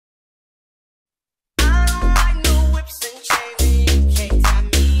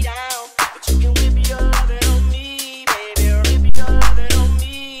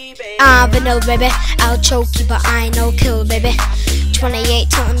I'm vanilla, baby. I'll choke you, but I ain't no killer, baby. 28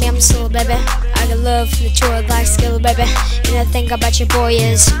 telling me I'm still, baby. I got love from the tour like skill, baby. And the thing about your boy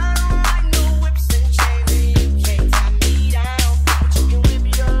is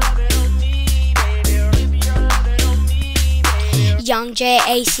Young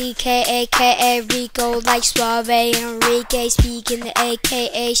Jackaka, Rico like Suave, Enrique speaking the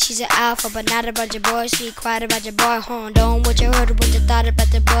AKA. She's an alpha, but not about your boy. She quiet about your boy. Hold on, what you heard, what you thought about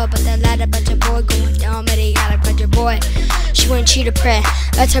the boy, but that lied about your boy going down, but he got about your boy. She wouldn't cheat or pray.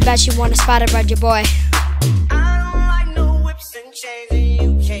 That's her bad. She want a spot about your boy. I don't like no whips and chains, and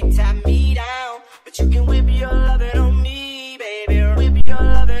you can't tie me down, but you can whip your lovin' on me, baby. Whip your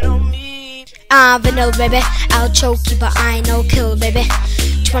lovin' on me. I'm vanilla, baby. I'll choke you, but I ain't no killer, baby.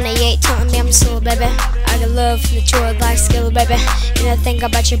 28 telling me I'm still, baby. I got love from the tour like skill, baby. And the thing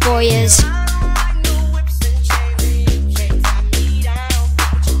about your boy is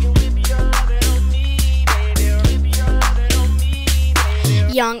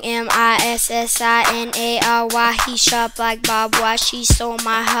Young MISSINARY. He sharp like Bob. Why she stole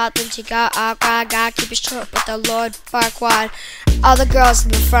my heart? Then she got out. God keep it short, but the Lord Farquaad. All the girls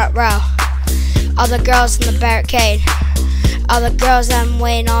in the front row. All the girls in the barricade. All the girls that I'm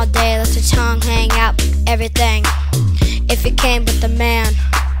waiting all day. Let the tongue hang out. Everything. If it came with the man,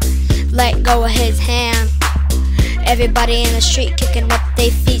 let go of his hand. Everybody in the street kicking up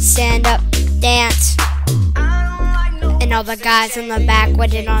their feet. Stand up, dance. And all the guys in the back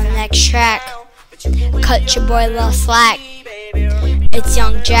waiting on the next track. Cut your boy a little slack. It's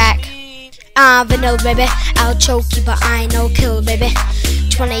Young Jack. I'm vanilla, baby. I'll choke you, but I ain't no killer, baby.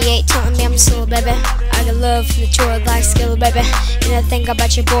 28 telling me I'm still, baby. I got love from the tour like skill, baby. And the thing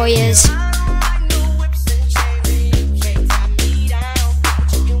about your boy is